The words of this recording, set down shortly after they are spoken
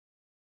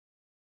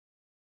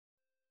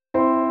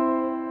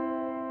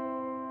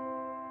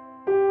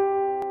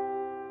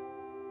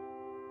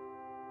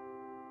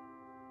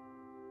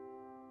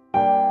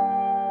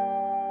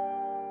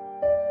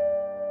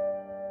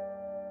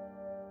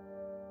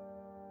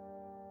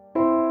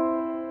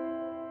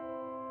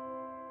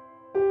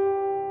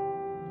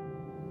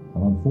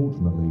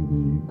Unfortunately,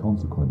 the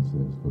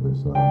consequences for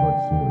this are very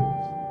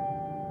serious.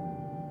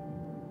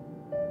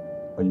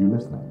 Are you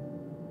listening?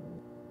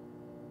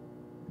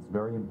 It's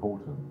very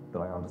important that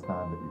I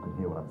understand that you can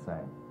hear what I'm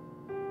saying.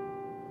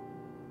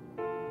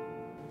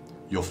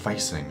 You're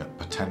facing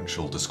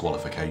potential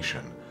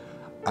disqualification.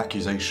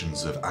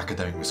 Accusations of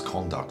academic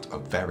misconduct are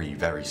very,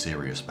 very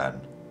serious, Ben.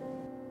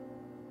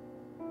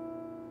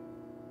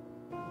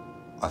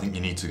 I think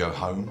you need to go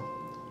home.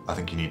 I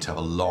think you need to have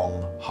a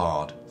long,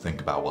 hard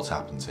think about what's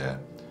happened here.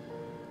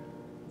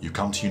 You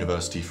come to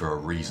university for a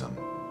reason.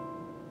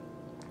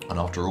 And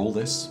after all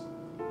this,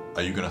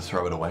 are you going to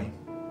throw it away?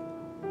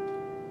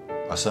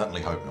 I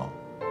certainly hope not.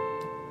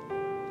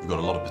 You've got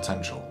a lot of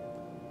potential,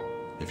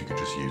 if you could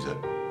just use it.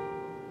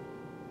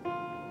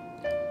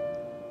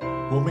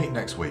 We'll meet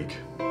next week.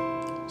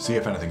 See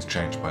if anything's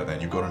changed by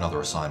then. You've got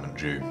another assignment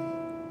due.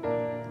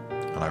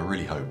 And I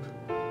really hope,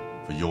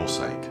 for your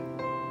sake,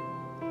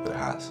 that it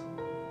has.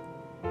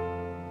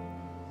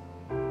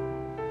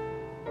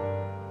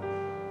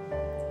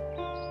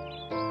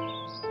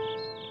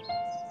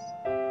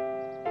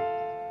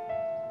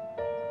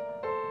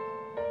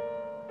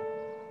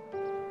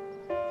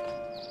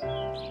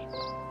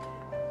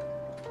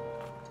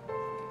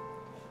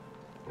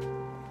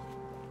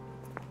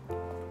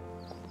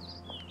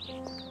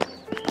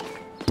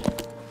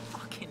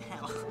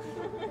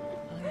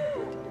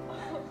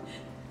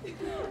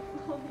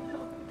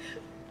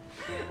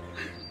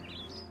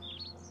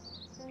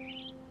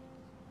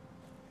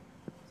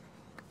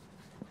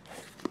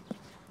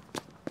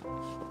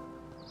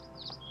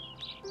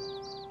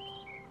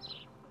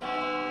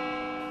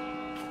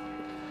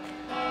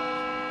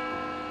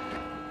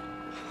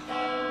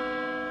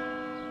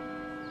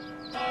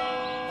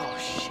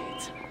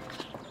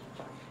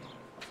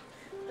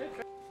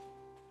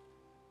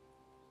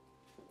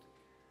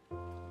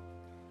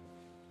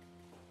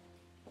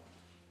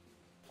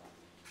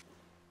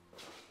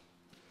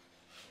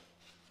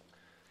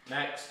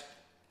 Next.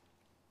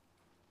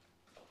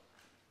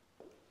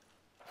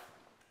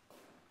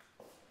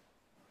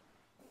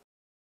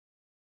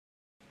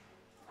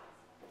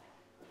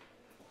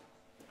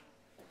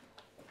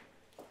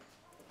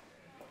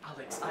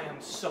 Alex, I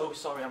am so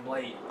sorry I'm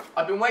late.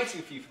 I've been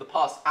waiting for you for the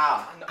past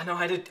hour. I know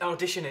I had an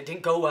audition, it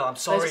didn't go well, I'm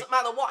sorry. It doesn't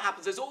matter what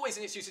happens, there's always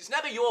an excuse. It's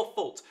never your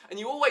fault, and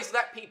you always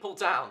let people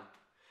down.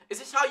 Is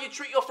this how you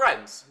treat your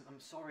friends?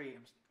 I'm sorry,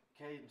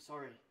 I'm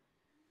sorry.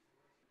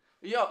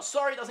 Yeah,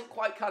 sorry doesn't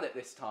quite cut it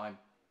this time.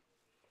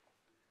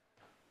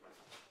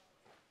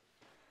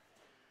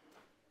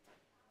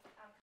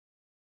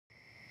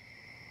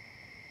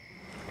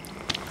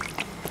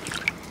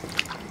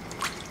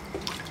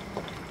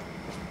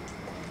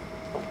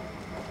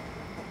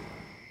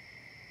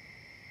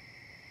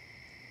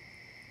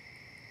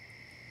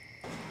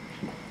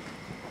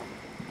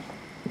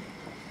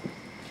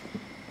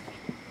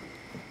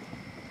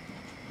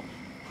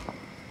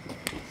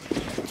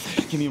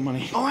 Give me your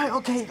money. All right,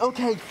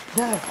 okay,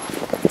 there.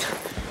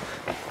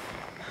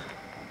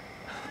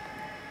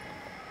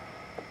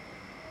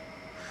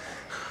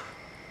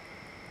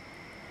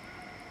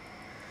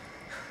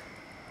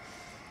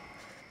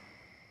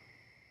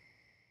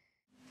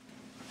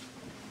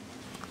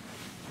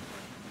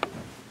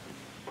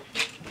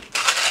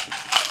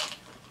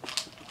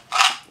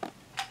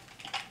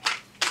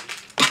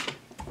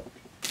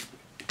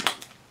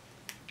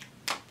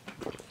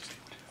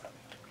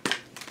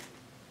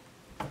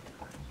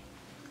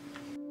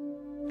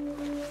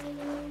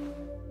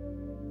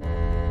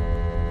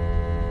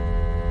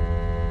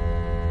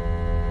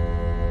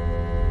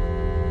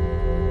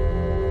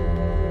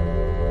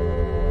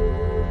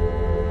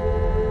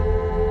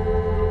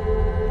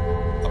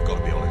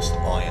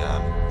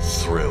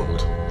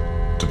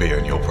 be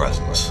in your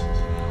presence.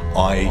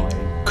 I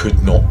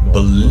could not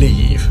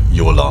believe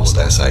your last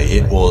essay.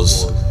 It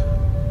was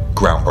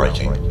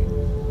groundbreaking.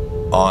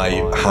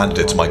 I handed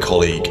it to my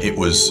colleague. It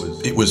was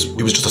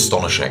just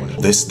astonishing.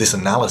 This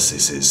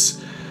analysis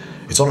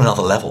it's on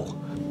another level.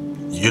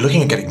 You're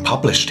looking at getting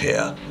published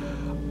here.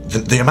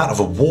 The amount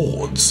of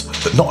awards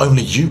that not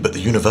only you but the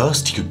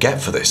university could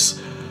get for this,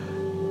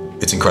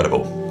 it's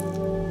incredible.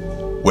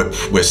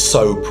 We're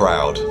so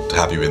proud to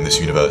have you in this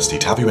university,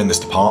 to have you in this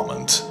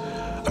department.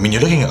 I mean,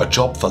 you're looking at a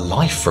job for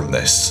life from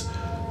this.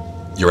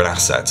 You're an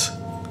asset.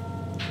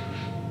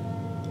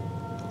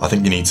 I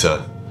think you need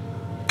to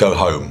go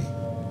home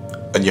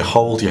and you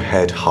hold your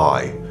head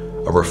high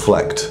and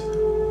reflect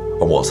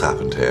on what's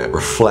happened here.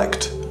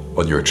 Reflect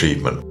on your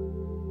achievement.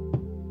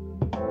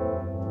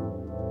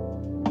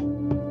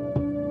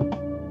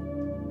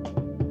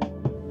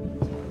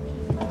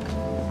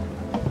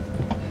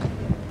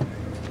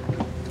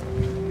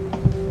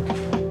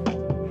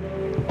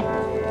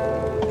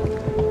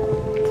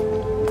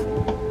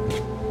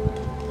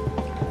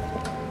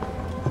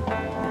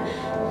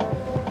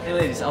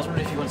 I was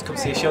wondering if you wanted to come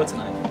see a show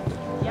tonight.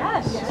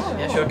 Yeah, sure.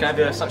 Yeah, sure. Can I have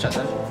your Snapchat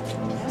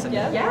then?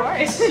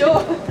 Yeah,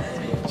 sure.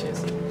 Cheers.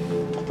 See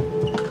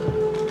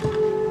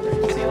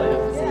you later.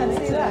 Yeah,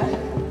 see you there.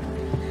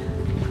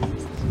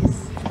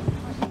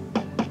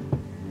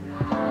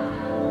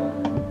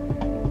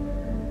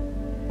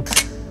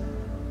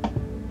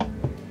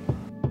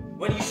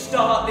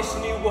 start this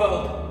new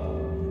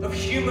world of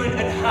human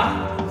and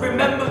half.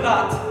 Remember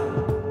that.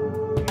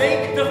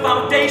 Make the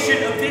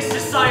foundation of this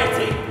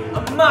society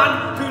a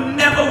man who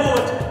never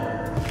would.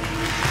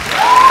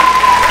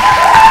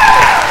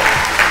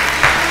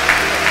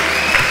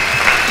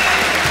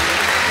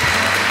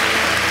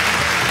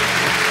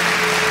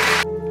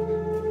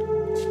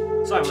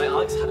 Sorry, mate,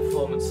 Alex had a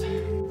performance.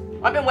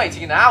 I've been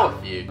waiting an hour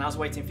for you. And I was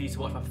waiting for you to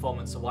watch my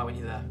performance, so why weren't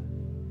you there?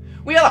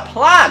 We had a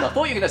plan. I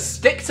thought you were going to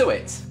stick to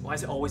it. Why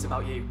is it always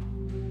about you?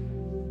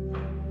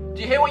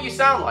 Do you hear what you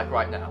sound like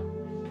right now?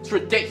 It's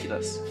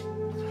ridiculous.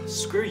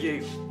 Screw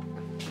you.